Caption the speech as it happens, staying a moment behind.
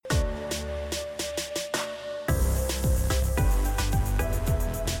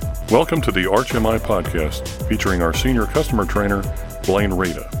Welcome to the Arch MI podcast, featuring our senior customer trainer, Blaine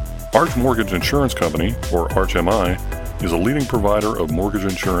Rada. Arch Mortgage Insurance Company, or Arch MI, is a leading provider of mortgage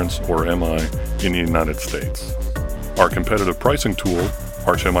insurance, or MI, in the United States. Our competitive pricing tool,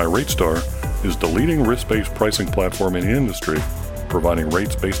 Arch MI RateStar, is the leading risk-based pricing platform in the industry, providing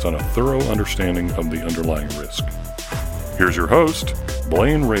rates based on a thorough understanding of the underlying risk. Here's your host,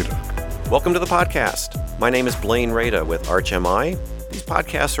 Blaine Rada. Welcome to the podcast. My name is Blaine Rada with Arch MI. These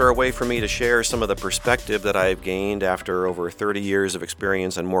podcasts are a way for me to share some of the perspective that I've gained after over 30 years of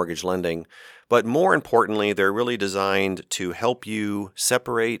experience in mortgage lending. But more importantly, they're really designed to help you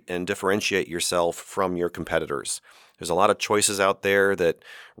separate and differentiate yourself from your competitors. There's a lot of choices out there that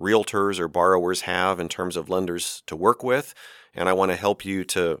realtors or borrowers have in terms of lenders to work with, and I want to help you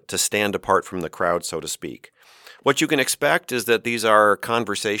to stand apart from the crowd, so to speak. What you can expect is that these are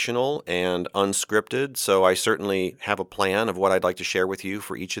conversational and unscripted, so I certainly have a plan of what I'd like to share with you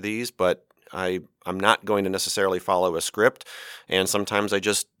for each of these, but I'm not going to necessarily follow a script, and sometimes I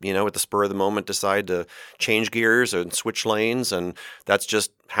just, at the spur of the moment decide to change gears and switch lanes, and that's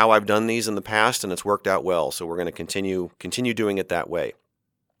just how I've done these in the past, and it's worked out well, so we're going to continue doing it that way.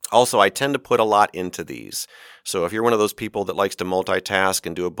 Also, I tend to put a lot into these. So if you're one of those people that likes to multitask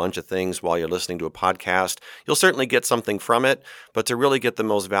and do a bunch of things while you're listening to a podcast, you'll certainly get something from it. But to really get the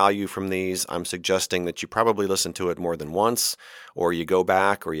most value from these, I'm suggesting that you probably listen to it more than once, or you go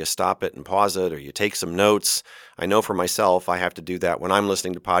back, or you stop it and pause it, or you take some notes. I know for myself, I have to do that when I'm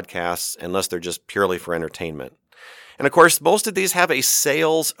listening to podcasts, unless they're just purely for entertainment. And of course, most of these have a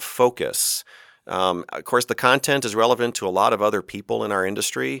sales focus. Of course, the content is relevant to a lot of other people in our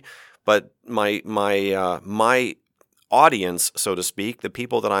industry, but my audience, so to speak, the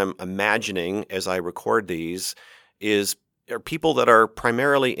people that I'm imagining as I record these, are people that are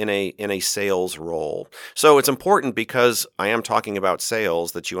primarily in a sales role. So it's important, because I am talking about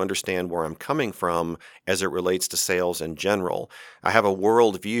sales, that you understand where I'm coming from as it relates to sales in general. I have a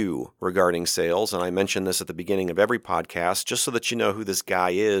worldview regarding sales, and I mention this at the beginning of every podcast just so that you know who this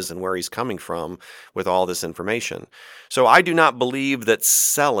guy is and where he's coming from with all this information. So I do not believe that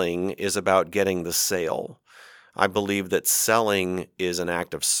selling is about getting the sale. I believe that selling is an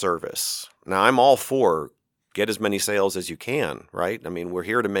act of service. Now, I'm all for get as many sales as you can, right? I mean, we're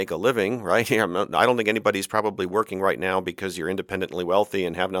here to make a living, right? I don't think anybody's probably working right now because you're independently wealthy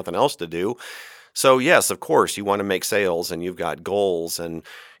and have nothing else to do. So yes, of course, you want to make sales and you've got goals, and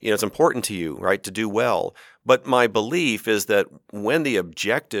it's important to you, right, to do well. But my belief is that when the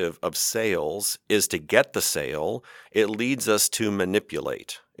objective of sales is to get the sale, it leads us to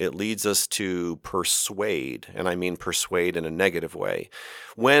manipulate. It leads us to persuade, and I mean persuade in a negative way.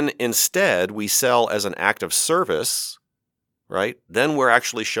 When instead we sell as an act of service, right, then we're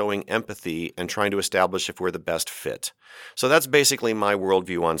actually showing empathy and trying to establish if we're the best fit. So that's basically my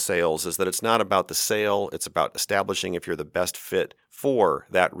worldview on sales, is that it's not about the sale, it's about establishing if you're the best fit for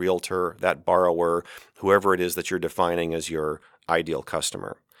that realtor, that borrower, whoever it is that you're defining as your ideal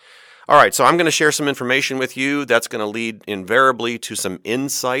customer. All right, so I'm going to share some information with you that's going to lead invariably to some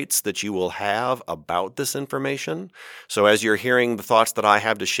insights that you will have about this information. So as you're hearing the thoughts that I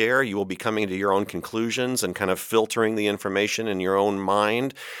have to share, you will be coming to your own conclusions and kind of filtering the information in your own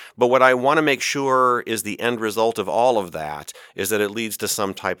mind. But what I want to make sure is the end result of all of that is that it leads to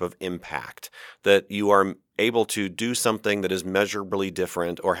some type of impact, that you are able to do something that is measurably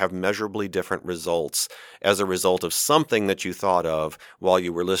different or have measurably different results as a result of something that you thought of while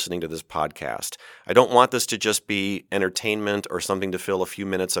you were listening to this podcast. I don't want this to just be entertainment or something to fill a few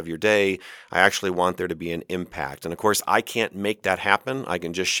minutes of your day. I actually want there to be an impact. And of course, I can't make that happen. I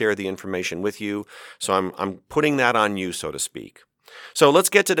can just share the information with you. So I'm putting that on you, so to speak. So let's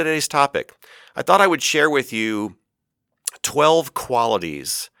get to today's topic. I thought I would share with you 12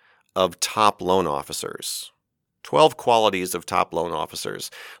 qualities of top loan officers. 12 qualities of top loan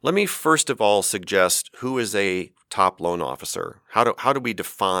officers. Let me first of all suggest who is a top loan officer. How do we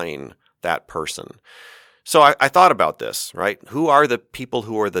define that person? So I thought about this, right? Who are the people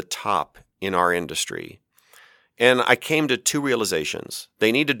who are the top in our industry? And I came to two realizations.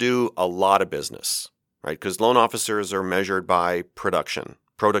 They need to do a lot of business, right? Because loan officers are measured by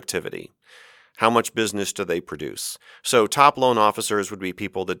productivity. How much business do they produce? So top loan officers would be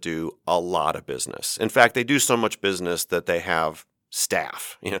people that do a lot of business. In fact, they do so much business that they have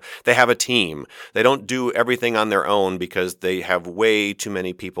staff. They have a team. They don't do everything on their own because they have way too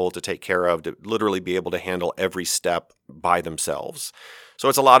many people to take care of to literally be able to handle every step by themselves. So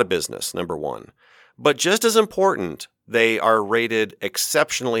it's a lot of business, number one. But just as important, they are rated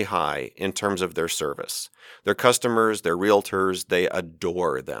exceptionally high in terms of their service. Their customers, their realtors, they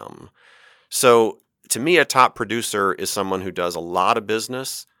adore them. So to me, a top producer is someone who does a lot of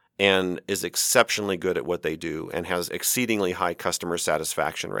business and is exceptionally good at what they do and has exceedingly high customer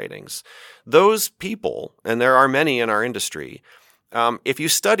satisfaction ratings. Those people, and there are many in our industry, if you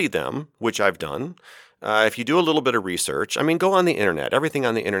study them, which I've done, if you do a little bit of research, go on the internet. Everything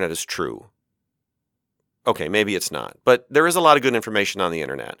on the internet is true. Okay, maybe it's not, but there is a lot of good information on the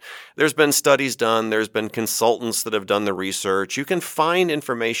internet. There's been studies done. There's been consultants that have done the research. You can find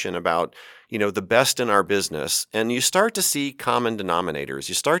information about, the best in our business, and you start to see common denominators.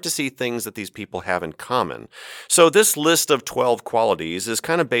 You start to see things that these people have in common. So this list of 12 qualities is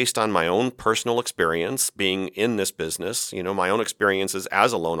kind of based on my own personal experience being in this business, my own experiences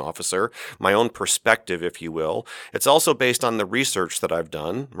as a loan officer, my own perspective, if you will. It's also based on the research that I've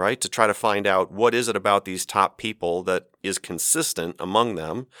done, right, to try to find out what is it about these top people that is consistent among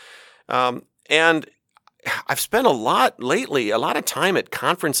them. And I've spent a lot of time at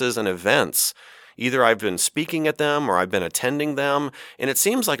conferences and events. Either I've been speaking at them or I've been attending them. And it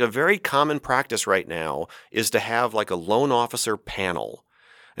seems like a very common practice right now is to have like a loan officer panel.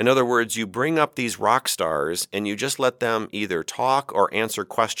 In other words, you bring up these rock stars and you just let them either talk or answer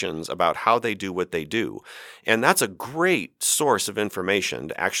questions about how they do what they do. And that's a great source of information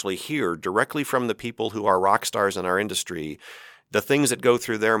to actually hear directly from the people who are rock stars in our industry, the things that go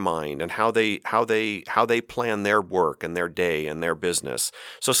through their mind and how they plan their work and their day and their business.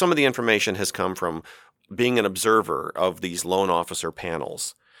 So some of the information has come from being an observer of these loan officer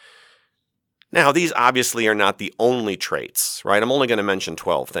panels. Now, these obviously are not the only traits, right? I'm only going to mention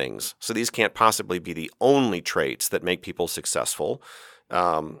 12 things. So these can't possibly be the only traits that make people successful.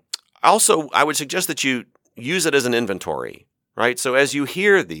 Also, I would suggest that you use it as an inventory, right? So as you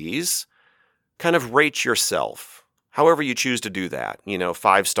hear these, kind of rate yourself. However you choose to do that,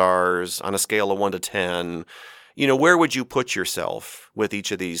 5 stars on a scale of 1 to 10, where would you put yourself with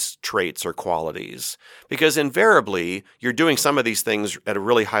each of these traits or qualities? Because invariably, you're doing some of these things at a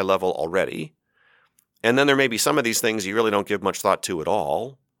really high level already. And then there may be some of these things you really don't give much thought to at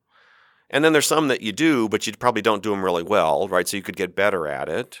all. And then there's some that you do, but you probably don't do them really well, right? So you could get better at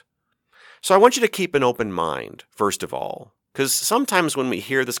it. So I want you to keep an open mind, first of all. Because sometimes when we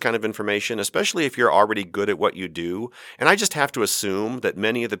hear this kind of information, especially if you're already good at what you do, and I just have to assume that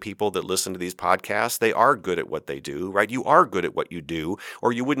many of the people that listen to these podcasts, they are good at what they do, right? You are good at what you do,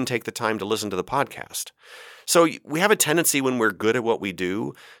 or you wouldn't take the time to listen to the podcast. So we have a tendency when we're good at what we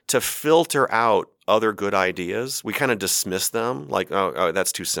do to filter out other good ideas. We kind of dismiss them like, oh,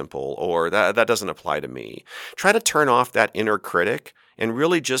 that's too simple, or that doesn't apply to me. Try to turn off that inner critic and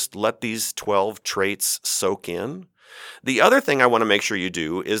really just let these 12 traits soak in. The other thing I want to make sure you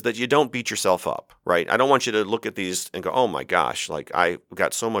do is that you don't beat yourself up, right? I don't want you to look at these and go, oh my gosh, like I've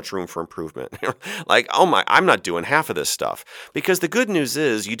got so much room for improvement. Like, I'm not doing half of this stuff. Because the good news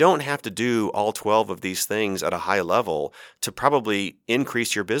is you don't have to do all 12 of these things at a high level to probably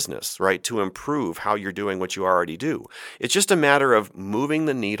increase your business, right? To improve how you're doing what you already do. It's just a matter of moving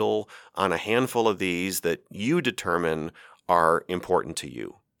the needle on a handful of these that you determine are important to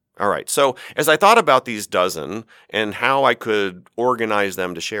you. All right, so as I thought about these dozen and how I could organize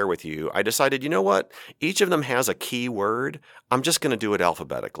them to share with you, I decided, you know what? Each of them has a key word. I'm just going to do it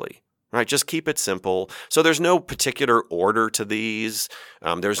alphabetically, right? Just keep it simple. So there's no particular order to these.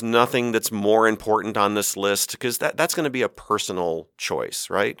 There's nothing that's more important on this list because that's going to be a personal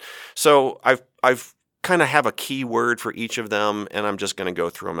choice, right? So I've kind of have a key word for each of them, and I'm just going to go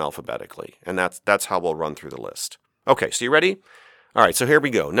through them alphabetically, and that's how we'll run through the list. Okay, so you ready? All right, so here we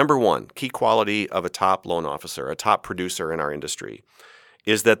go. Number 1, key quality of a top loan officer, a top producer in our industry,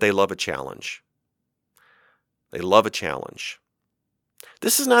 is that they love a challenge. They love a challenge.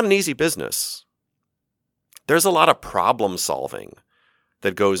 This is not an easy business. There's a lot of problem solving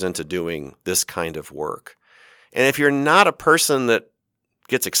that goes into doing this kind of work. And if you're not a person that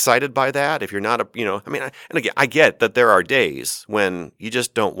gets excited by that, if you're not and again, I get that there are days when you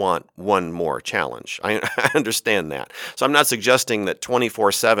just don't want one more challenge. I understand that. So I'm not suggesting that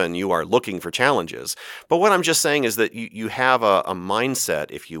 24/7 you are looking for challenges. But what I'm just saying is that you have a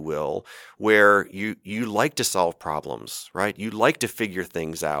mindset, if you will, where you like to solve problems, right? You like to figure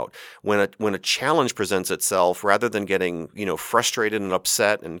things out. When a challenge presents itself, rather than getting, frustrated and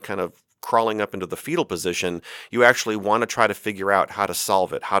upset and kind of crawling up into the fetal position, you actually want to try to figure out how to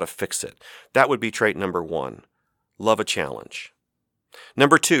solve it, how to fix it. That would be trait number 1. Love a challenge.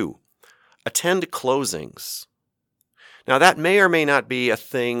 Number 2, attend closings. Now, that may or may not be a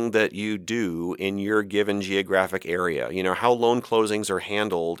thing that you do in your given geographic area. How loan closings are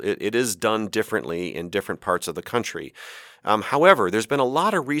handled, it is done differently in different parts of the country. However, there's been a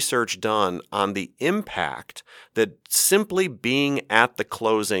lot of research done on the impact that simply being at the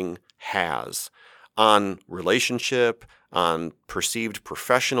closing has on relationship, on perceived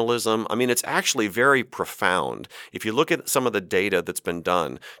professionalism. I mean, it's actually very profound. If you look at some of the data that's been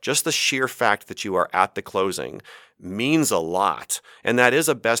done, just the sheer fact that you are at the closing means a lot. And that is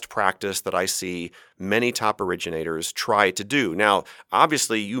a best practice that I see many top originators try to do. Now,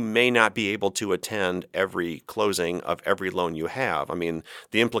 obviously, you may not be able to attend every closing of every loan you have. I mean,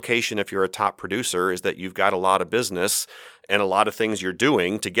 the implication if you're a top producer is that you've got a lot of business and a lot of things you're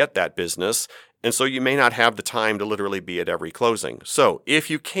doing to get that business. And so you may not have the time to literally be at every closing. So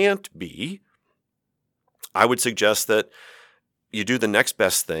if you can't be, I would suggest that you do the next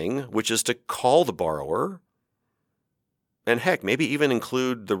best thing, which is to call the borrower. And heck, maybe even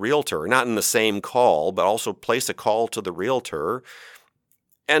include the realtor, not in the same call, but also place a call to the realtor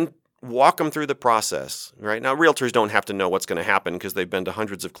and walk them through the process, right? Now, realtors don't have to know what's going to happen because they've been to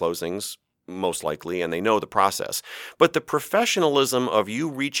hundreds of closings, most likely, and they know the process. But the professionalism of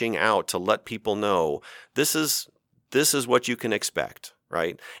you reaching out to let people know this is what you can expect,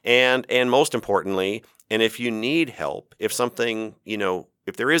 right? And most importantly, and if you need help, if something,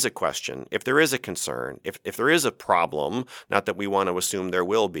 if there is a question, if there is a concern, if there is a problem, not that we want to assume there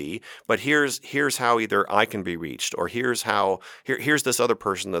will be, but here's how either I can be reached, or here's this other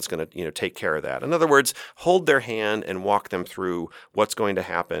person that's going to take care of that. In other words, hold their hand and walk them through what's going to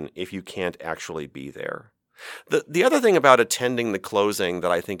happen if you can't actually be there. The other thing about attending the closing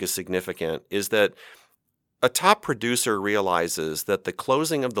that I think is significant is that a top producer realizes that the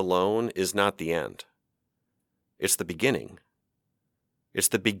closing of the loan is not the end. It's the beginning. It's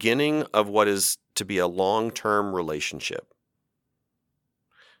the beginning of what is to be a long-term relationship.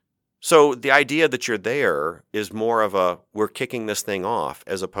 So the idea that you're there is more of a, we're kicking this thing off,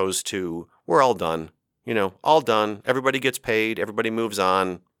 as opposed to, we're all done. All done. Everybody gets paid. Everybody moves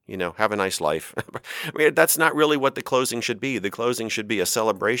on. Have a nice life. I mean, that's not really what the closing should be. The closing should be a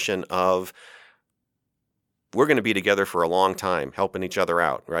celebration of, we're going to be together for a long time, helping each other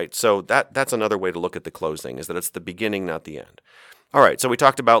out, right? So that's another way to look at the closing, is that it's the beginning, not the end. All right, so we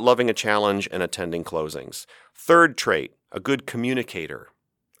talked about loving a challenge and attending closings. Third trait, a good communicator.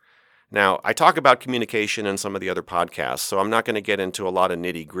 Now, I talk about communication in some of the other podcasts, so I'm not going to get into a lot of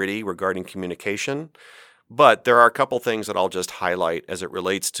nitty-gritty regarding communication, but there are a couple things that I'll just highlight as it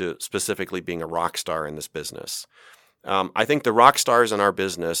relates to specifically being a rock star in this business. I think the rock stars in our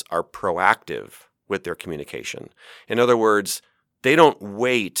business are proactive with their communication. In other words, they don't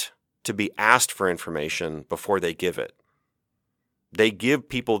wait to be asked for information before they give it. They give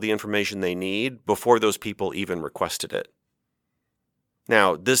people the information they need before those people even requested it.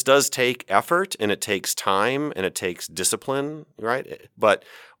 Now, this does take effort, and it takes time, and it takes discipline, right? But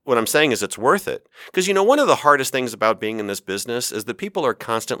what I'm saying is it's worth it. Because, one of the hardest things about being in this business is that people are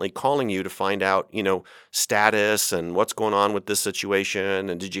constantly calling you to find out, status and what's going on with this situation,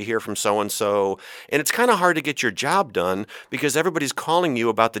 and did you hear from so-and-so? And it's kind of hard to get your job done because everybody's calling you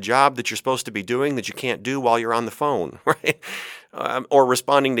about the job that you're supposed to be doing that you can't do while you're on the phone, right? Or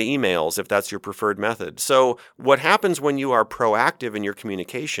responding to emails if that's your preferred method. So what happens when you are proactive in your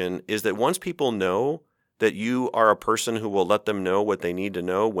communication is that once people know that you are a person who will let them know what they need to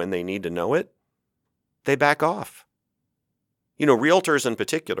know when they need to know it, they back off. Realtors in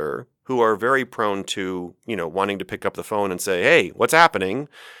particular, who are very prone to, wanting to pick up the phone and say, hey, what's happening,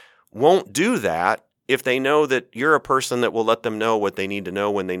 won't do that if they know that you're a person that will let them know what they need to know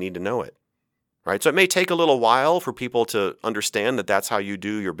when they need to know it. Right? So it may take a little while for people to understand that that's how you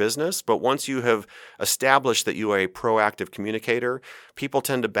do your business, but once you have established that you are a proactive communicator, people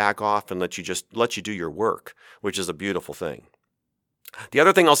tend to back off and let you do your work, which is a beautiful thing. The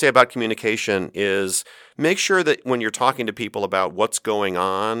other thing I'll say about communication is make sure that when you're talking to people about what's going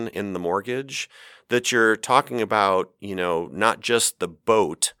on in the mortgage, that you're talking about, not just the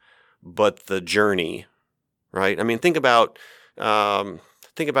boat, but the journey, right? I mean, think about an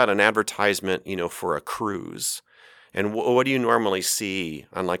advertisement, for a cruise. And what do you normally see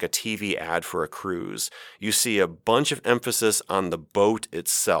on like a TV ad for a cruise? You see a bunch of emphasis on the boat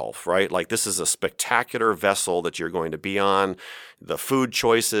itself, right? Like this is a spectacular vessel that you're going to be on, the food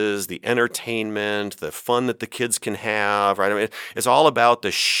choices, the entertainment, the fun that the kids can have, right? I mean, it's all about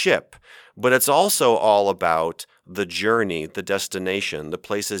the ship, but it's also all about the journey, the destination, the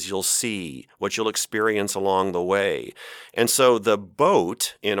places you'll see, what you'll experience along the way. And so the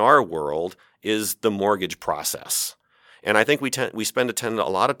boat in our world is the mortgage process. And I think we spend a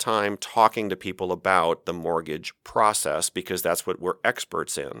lot of time talking to people about the mortgage process because that's what we're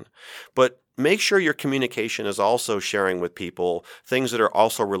experts in. But make sure your communication is also sharing with people things that are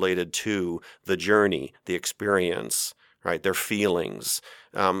also related to the journey, the experience, right? Their feelings.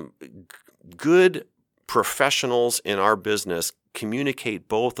 Good professionals in our business communicate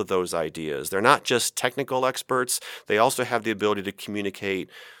both of those ideas. They're not just technical experts. They also have the ability to communicate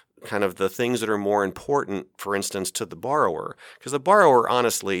kind of the things that are more important, for instance, to the borrower. Because the borrower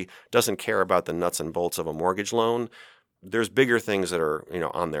honestly doesn't care about the nuts and bolts of a mortgage loan. There's bigger things that are,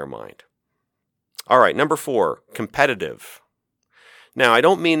 on their mind. All right, number 4, competitive. Now, I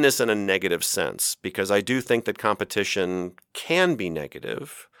don't mean this in a negative sense, because I do think that competition can be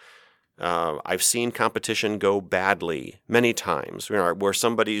negative. I've seen competition go badly many times, where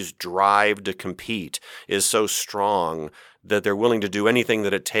somebody's drive to compete is so strong that they're willing to do anything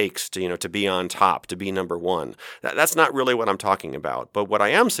that it takes to be on top, to be number one. That's not really what I'm talking about. But what I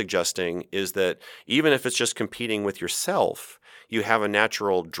am suggesting is that even if it's just competing with yourself, you have a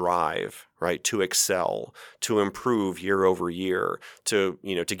natural drive, right, to excel, to improve year over year, to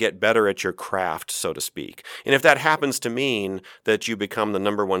get better at your craft, so to speak. And if that happens to mean that you become the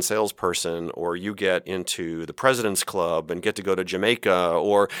number one salesperson, or you get into the President's Club and get to go to Jamaica,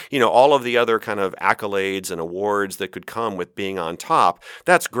 or all of the other kind of accolades and awards that could come with being on top,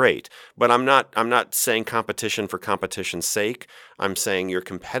 that's great. But I'm not saying competition for competition's sake. I'm saying you're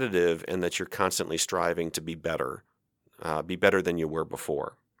competitive and that you're constantly striving to be better. Be better than you were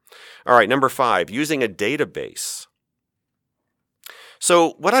before. All right, number 5, using a database.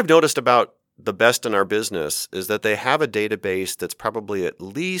 So what I've noticed about the best in our business is that they have a database that's probably at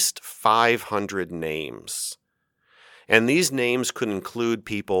least 500 names. And these names could include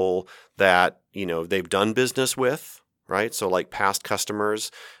people that, they've done business with, right? So like past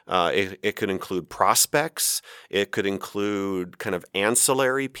customers. It could include prospects. It could include kind of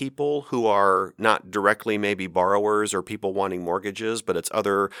ancillary people who are not directly maybe borrowers or people wanting mortgages, but it's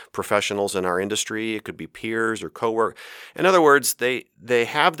other professionals in our industry. It could be peers or coworkers. In other words, they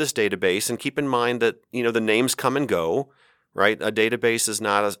have this database, and keep in mind that, the names come and go. Right? A database is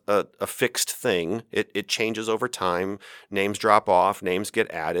not a fixed thing. It changes over time. Names drop off, names get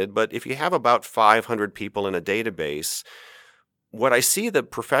added. But if you have about 500 people in a database, what I see the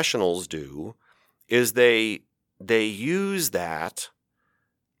professionals do is they use that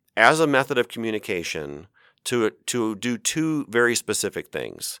as a method of communication to do 2 very specific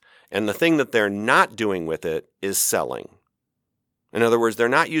things. And the thing that they're not doing with it is selling. In other words, they're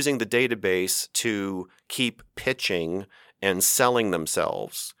not using the database to keep pitching and selling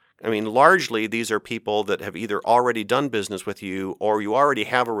themselves. I mean, largely, these are people that have either already done business with you, or you already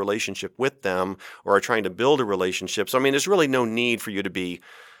have a relationship with them, or are trying to build a relationship. So, I mean, there's really no need for you to be,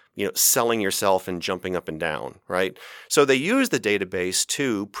 selling yourself and jumping up and down, right? So they use the database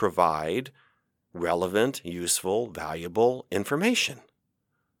to provide relevant, useful, valuable information.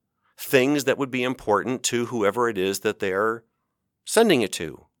 Things that would be important to whoever it is that they're sending it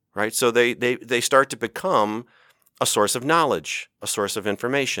to, right? So they start to become a source of knowledge, a source of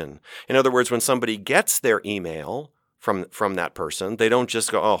information. In other words, when somebody gets their email from that person, they don't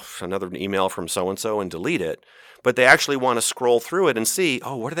just go, oh, another email from so-and-so and delete it, but they actually want to scroll through it and see,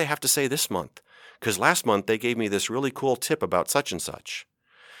 oh, what do they have to say this month? Because last month they gave me this really cool tip about such and such.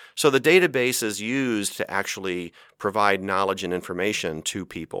 So the database is used to actually provide knowledge and information to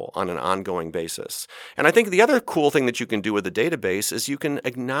people on an ongoing basis. And I think the other cool thing that you can do with the database is you can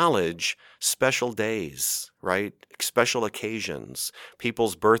acknowledge special days, right? Special occasions,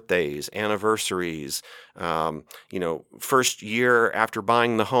 people's birthdays, anniversaries, first year after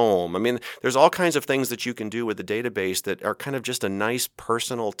buying the home. I mean, there's all kinds of things that you can do with the database that are kind of just a nice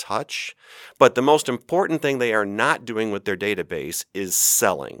personal touch. But the most important thing they are not doing with their database is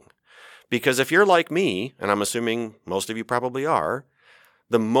selling. Because if you're like me, and I'm assuming most of you probably are,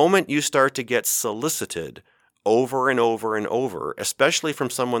 the moment you start to get solicited over and over and over, especially from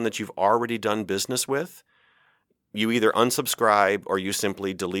someone that you've already done business with, you either unsubscribe or you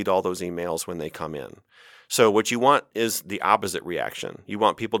simply delete all those emails when they come in. So what you want is the opposite reaction. You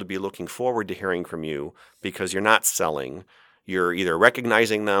want people to be looking forward to hearing from you because you're not selling. You're either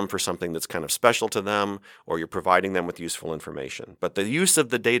recognizing them for something that's kind of special to them, or you're providing them with useful information. But the use of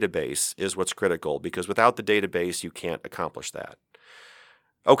the database is what's critical, because without the database, you can't accomplish that.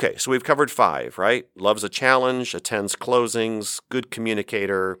 Okay, so we've covered 5, right? Loves a challenge, attends closings, good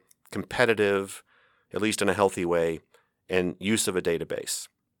communicator, competitive, at least in a healthy way, and use of a database.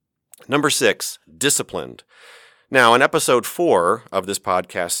 Number 6, disciplined. Now, in episode 4 of this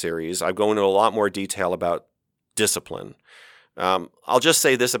podcast series, I go into a lot more detail about discipline. I'll just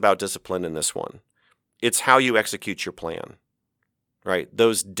say this about discipline in this one. It's how you execute your plan, right?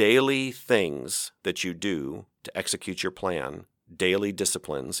 Those daily things that you do to execute your plan, daily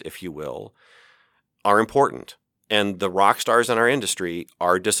disciplines, if you will, are important. And the rock stars in our industry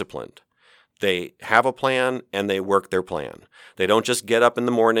are disciplined. They have a plan and they work their plan. They don't just get up in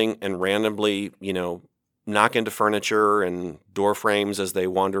the morning and randomly, knock into furniture and door frames as they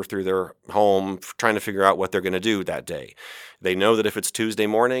wander through their home, trying to figure out what they're going to do that day. They know that if it's Tuesday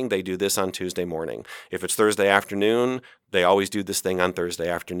morning, they do this on Tuesday morning. If it's Thursday afternoon, they always do this thing on Thursday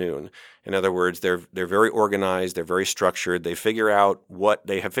afternoon. In other words, they're very organized, they're very structured. They have figured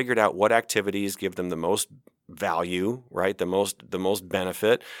out what activities give them the most value, right? The most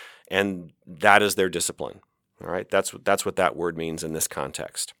benefit, and that is their discipline. All right, that's what that word means in this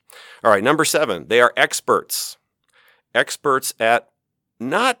context. All right, number 7, they are experts. Experts at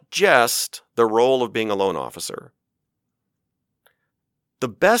not just the role of being a loan officer. The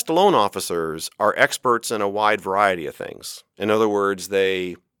best loan officers are experts in a wide variety of things. In other words,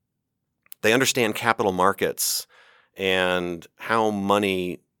 they understand capital markets and how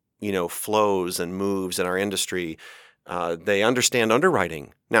money, flows and moves in our industry. They understand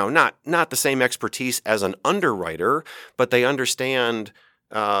underwriting. Now, not the same expertise as an underwriter, but they understand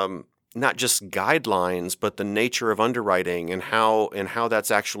not just guidelines, but the nature of underwriting and how that's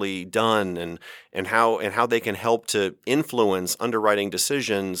actually done and how they can help to influence underwriting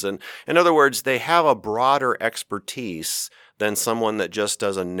decisions. And in other words, they have a broader expertise than someone that just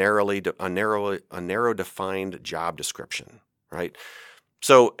does a narrow defined job description, right?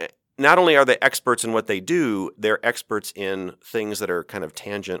 So not only are they experts in what they do, they're experts in things that are kind of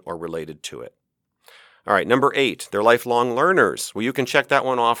tangent or related to it. All right, number 8, they're lifelong learners. Well, you can check that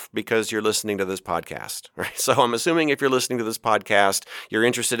one off because you're listening to this podcast, right? So I'm assuming if you're listening to this podcast, you're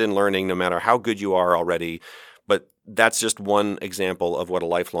interested in learning no matter how good you are already. But that's just one example of what a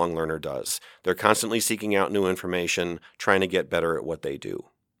lifelong learner does. They're constantly seeking out new information, trying to get better at what they do.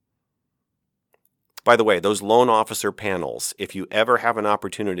 By the way, those loan officer panels, if you ever have an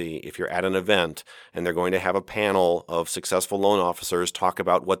opportunity, if you're at an event and they're going to have a panel of successful loan officers talk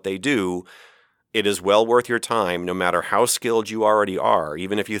about what they do, it is well worth your time, no matter how skilled you already are.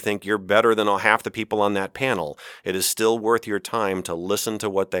 Even if you think you're better than half the people on that panel, it is still worth your time to listen to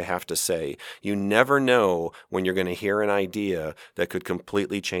what they have to say. You never know when you're going to hear an idea that could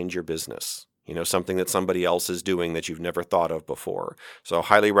completely change your business. Something that somebody else is doing that you've never thought of before. So I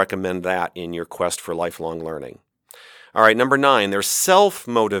highly recommend that in your quest for lifelong learning. All right, number 9, they're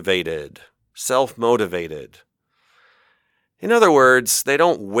self-motivated. Self-motivated. In other words, they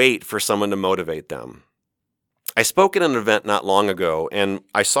don't wait for someone to motivate them. I spoke at an event not long ago, and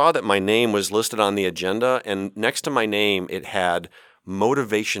I saw that my name was listed on the agenda, and next to my name, it had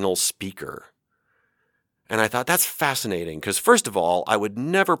motivational speaker. And I thought that's fascinating because, first of all, I would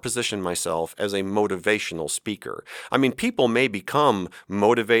never position myself as a motivational speaker. I mean, people may become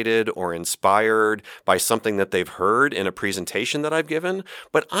motivated or inspired by something that they've heard in a presentation that I've given,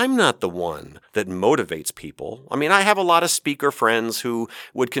 but I'm not the one that motivates people. I mean, I have a lot of speaker friends who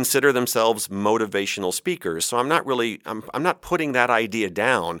would consider themselves motivational speakers, so I'm not putting that idea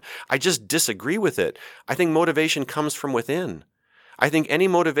down. I just disagree with it. I think motivation comes from within. I think any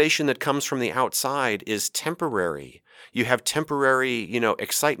motivation that comes from the outside is temporary. You have temporary,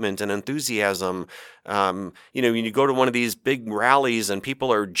 excitement and enthusiasm. When you go to one of these big rallies and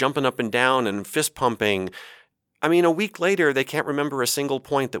people are jumping up and down and fist pumping, I mean, a week later, they can't remember a single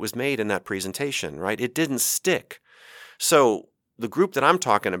point that was made in that presentation, right? It didn't stick. So the group that I'm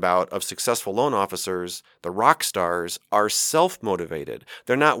talking about of successful loan officers, the rock stars, are self-motivated.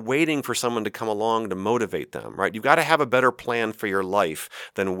 They're not waiting for someone to come along to motivate them, right? You've got to have a better plan for your life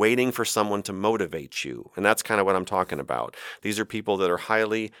than waiting for someone to motivate you. And that's kind of what I'm talking about. These are people that are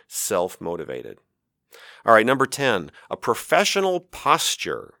highly self-motivated. All right, number 10, a professional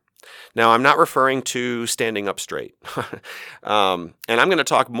posture. Now, I'm not referring to standing up straight. And I'm going to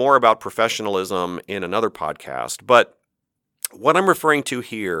talk more about professionalism in another podcast, but what I'm referring to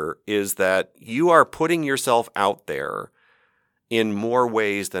here is that you are putting yourself out there in more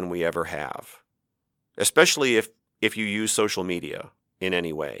ways than we ever have, especially if you use social media in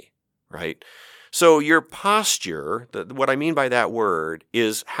any way, right? So your posture, what I mean by that word,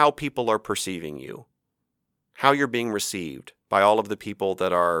 is how people are perceiving you, how you're being received by all of the people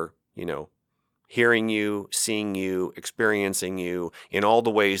that are, hearing you, seeing you, experiencing you in all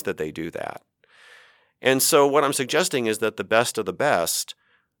the ways that they do that. And so what I'm suggesting is that the best of the best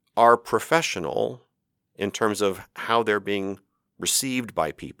are professional in terms of how they're being received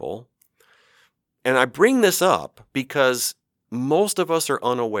by people. And I bring this up because most of us are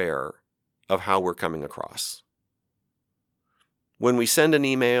unaware of how we're coming across. When we send an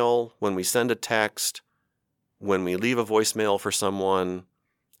email, when we send a text, when we leave a voicemail for someone,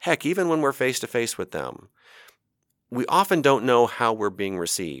 heck, even when we're face-to-face with them, we often don't know how we're being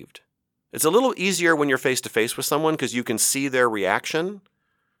received. It's a little easier when you're face-to-face with someone because you can see their reaction.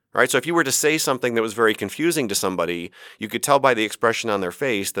 right? So if you were to say something that was very confusing to somebody, you could tell by the expression on their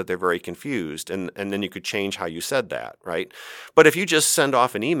face that they're very confused, and then you could change how you said that, right? But if you just send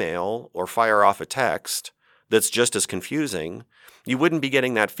off an email or fire off a text that's just as confusing, you wouldn't be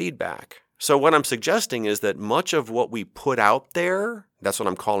getting that feedback. So what I'm suggesting is that much of what we put out there, that's what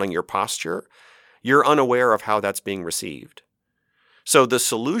I'm calling your posture, you're unaware of how that's being received. So the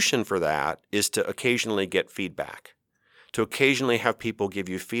solution for that is to occasionally get feedback, to occasionally have people give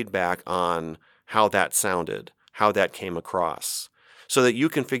you feedback on how that sounded, how that came across, so that you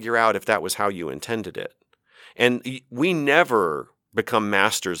can figure out if that was how you intended it. And we never become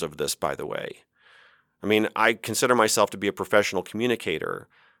masters of this, by the way. I mean, I consider myself to be a professional communicator,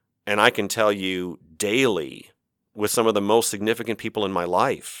 and I can tell you daily with some of the most significant people in my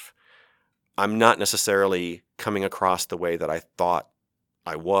life, I'm not necessarily coming across the way that I thought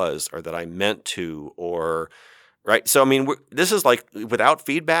I was or that I meant to, or right. So, I mean, this is like without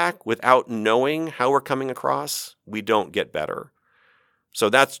feedback, without knowing how we're coming across, we don't get better. So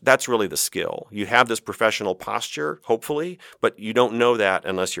that's really the skill. You have this professional posture, hopefully, but you don't know that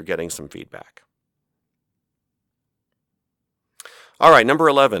unless you're getting some feedback. All right, number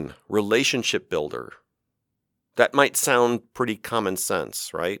 11, relationship builder. That might sound pretty common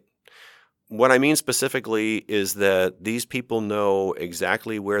sense, right? What I mean specifically is that these people know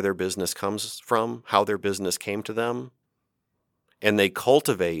exactly where their business comes from, how their business came to them, and they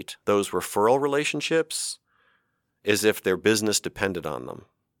cultivate those referral relationships as if their business depended on them.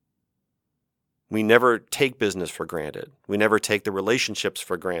 We never take business for granted. We never take the relationships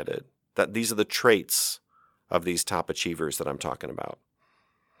for granted. That these are the traits of these top achievers that I'm talking about.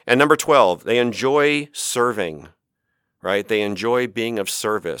 And number 12, they enjoy serving. Right? They enjoy being of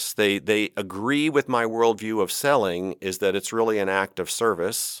service. They agree with my worldview of selling is that it's really an act of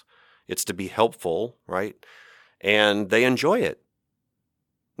service. It's to be helpful, right? And they enjoy it.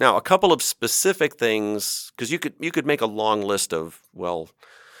 Now, a couple of specific things, because you could make a long list of, well,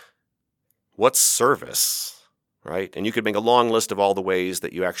 what's service, right? And you could make a long list of all the ways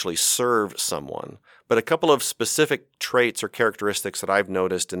that you actually serve someone. But a couple of specific traits or characteristics that I've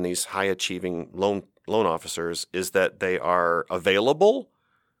noticed in these high-achieving loan officers is that they are available,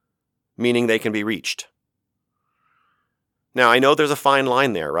 meaning they can be reached. Now, I know there's a fine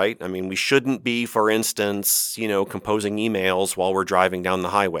line there, right? I mean, we shouldn't be, for instance, composing emails while we're driving down the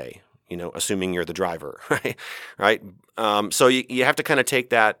highway, assuming you're the driver, right? Right? So you have to kind of take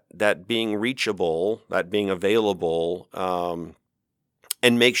that being reachable, that being available,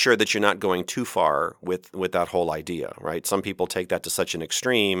 and make sure that you're not going too far with that whole idea, right? Some people take that to such an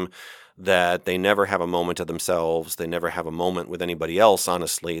extreme that they never have a moment to themselves. They never have a moment with anybody else,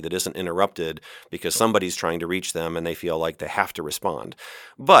 honestly, that isn't interrupted because somebody's trying to reach them and they feel like they have to respond.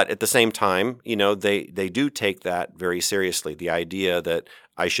 But at the same time, they do take that very seriously, the idea that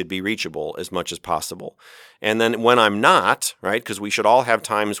I should be reachable as much as possible. And then when I'm not, right, because we should all have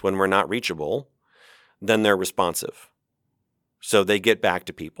times when we're not reachable, then they're responsive. So they get back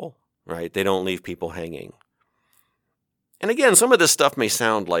to people, right? They don't leave people hanging. And again, some of this stuff may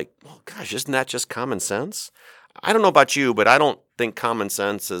sound like, well, gosh, isn't that just common sense? I don't know about you, but I don't think common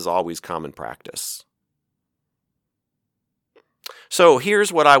sense is always common practice. So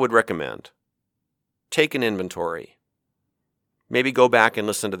here's what I would recommend. Take an inventory. Maybe go back and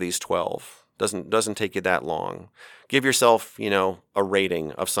listen to these 12. Doesn't take you that long. Give yourself, a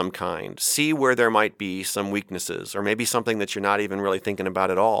rating of some kind. See where there might be some weaknesses or maybe something that you're not even really thinking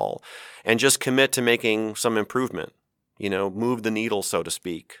about at all. And just commit to making some improvement. Move the needle, so to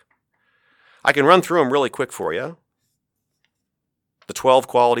speak. I can run through them really quick for you. The 12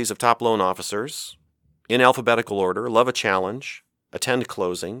 qualities of top loan officers, in alphabetical order: love a challenge, attend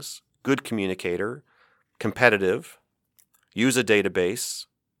closings, good communicator, competitive, use a database,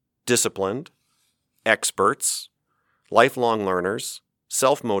 disciplined, experts, lifelong learners,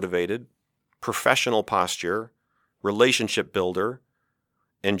 self-motivated, professional posture, relationship builder,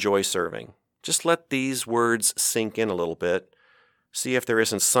 enjoy serving. Just let these words sink in a little bit. See if there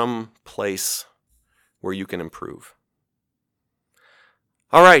isn't some place where you can improve.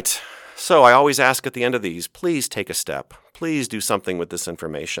 All right. So I always ask at the end of these, please take a step. Please do something with this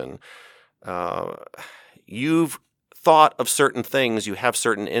information. You've thought of certain things. You have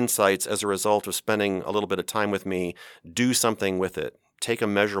certain insights as a result of spending a little bit of time with me. Do something with it. Take a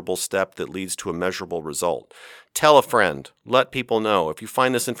measurable step that leads to a measurable result. Tell a friend. Let people know. If you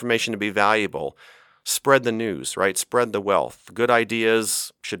find this information to be valuable, spread the news, right? Spread the wealth. Good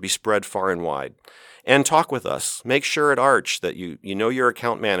ideas should be spread far and wide. And talk with us. Make sure at Arch that you know your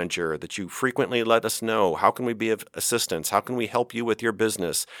account manager, that you frequently let us know how can we be of assistance, how can we help you with your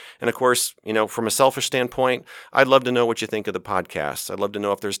business. And of course, from a selfish standpoint, I'd love to know what you think of the podcast. I'd love to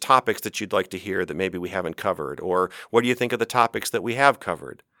know if there's topics that you'd like to hear that maybe we haven't covered, or what do you think of the topics that we have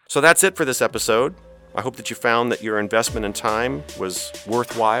covered. So that's it for this episode. I hope that you found that your investment in time was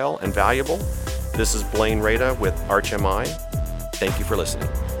worthwhile and valuable. This is Blaine Rada with Arch MI. Thank you for listening.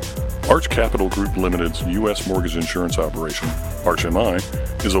 Arch Capital Group Limited's U.S. mortgage insurance operation, Arch MI,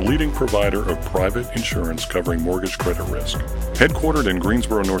 is a leading provider of private insurance covering mortgage credit risk. Headquartered in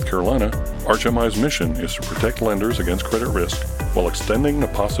Greensboro, North Carolina, Arch MI's mission is to protect lenders against credit risk while extending the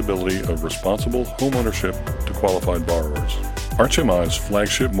possibility of responsible homeownership to qualified borrowers. Arch MI's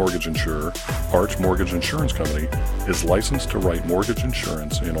flagship mortgage insurer, Arch Mortgage Insurance Company, is licensed to write mortgage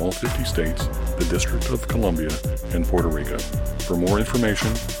insurance in all 50 states, the District of Columbia, and Puerto Rico. For more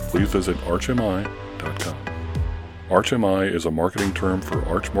information, please visit archmi.com. Arch MI is a marketing term for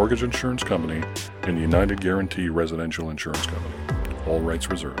Arch Mortgage Insurance Company and United Guarantee Residential Insurance Company. All rights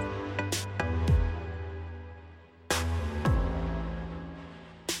reserved.